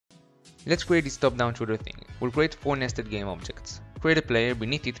Let's create this top-down shooter thing. We'll create 4 nested game objects. Create a player,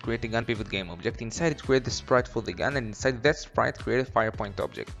 beneath it create a gun pivot game object, inside it create the sprite for the gun, and inside that sprite create a fire point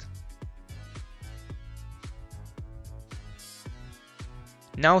object.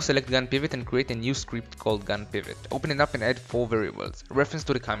 Now select gun pivot and create a new script called gun pivot. Open it up and add 4 variables. A reference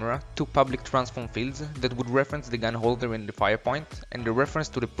to the camera, 2 public transform fields that would reference the gun holder and the fire point, and a reference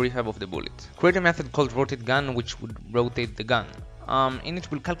to the prefab of the bullet. Create a method called rotate gun which would rotate the gun. In it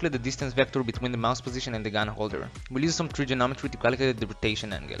we'll calculate the distance vector between the mouse position and the gun holder. We'll use some trigonometry to calculate the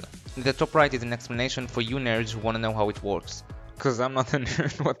rotation angle. In the top right is an explanation for you nerds who wanna know how it works. Cause I'm not a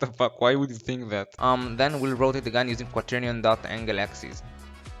nerd, what the fuck, why would you think that? Then we'll rotate the gun using quaternion dot angle axis.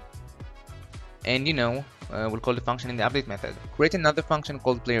 And we'll call the function in the update method. Create another function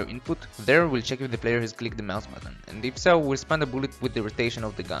called player input. There we'll check if the player has clicked the mouse button, and if so, we'll span the bullet with the rotation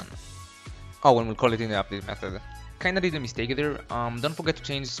of the gun. Oh, and we'll call it in the update method. Kinda did a mistake there. Don't forget to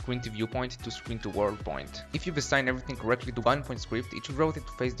change screen to viewpoint to screen to world point. If you've assigned everything correctly to one point script, it should rotate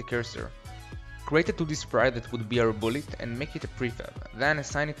to face the cursor. Create a 2D sprite that would be our bullet and make it a prefab, then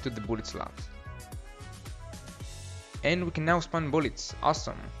assign it to the bullet slot. And we can now spawn bullets,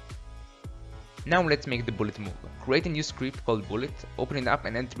 awesome! Now let's make the bullet move. Create a new script called bullet, open it up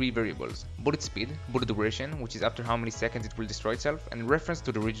and add 3 variables. Bullet speed, bullet duration, which is after how many seconds it will destroy itself, and reference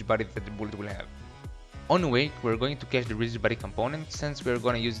to the rigid body that the bullet will have. On wake, we're going to cache the rigid body component since we're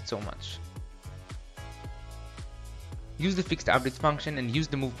gonna use it so much. Use the fixed update function and use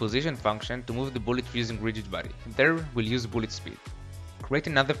the move position function to move the bullet using rigid body. There we'll use bullet speed. Create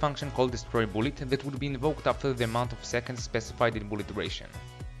another function called destroy bullet that would be invoked after the amount of seconds specified in bullet duration.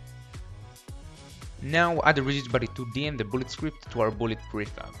 Now add the rigid body 2D and the bullet script to our bullet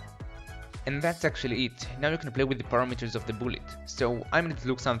prefab. And that's actually it. Now you can play with the parameters of the bullet. So I made it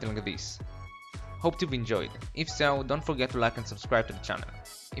look something like this. Hope you've enjoyed. If so, don't forget to like and subscribe to the channel.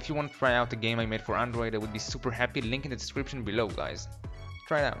 If you want to try out a game I made for Android, I would be super happy. Link in the description below, guys.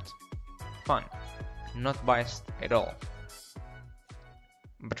 Try it out. Fun. Not biased at all.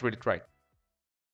 But read it right.